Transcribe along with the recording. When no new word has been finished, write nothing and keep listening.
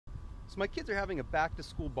So my kids are having a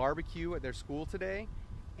back-to-school barbecue at their school today,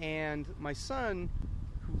 and my son,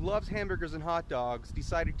 who loves hamburgers and hot dogs,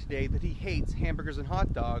 decided today that he hates hamburgers and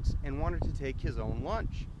hot dogs and wanted to take his own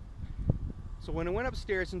lunch. So when I went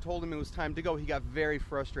upstairs and told him it was time to go, he got very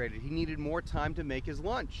frustrated. He needed more time to make his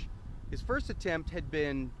lunch. His first attempt had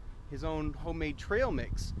been his own homemade trail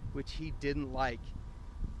mix, which he didn't like.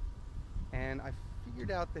 And I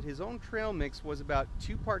figured out that his own trail mix was about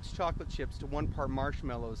 2 parts chocolate chips to 1 part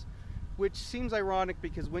marshmallows, which seems ironic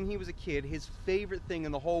because when he was a kid, his favorite thing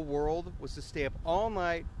in the whole world was to stay up all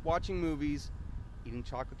night watching movies, eating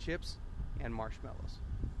chocolate chips and marshmallows.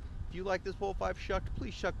 If you like this Wolf I've Shucked,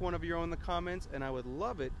 please shuck one of your own in the comments, and I would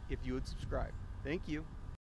love it if you would subscribe. Thank you.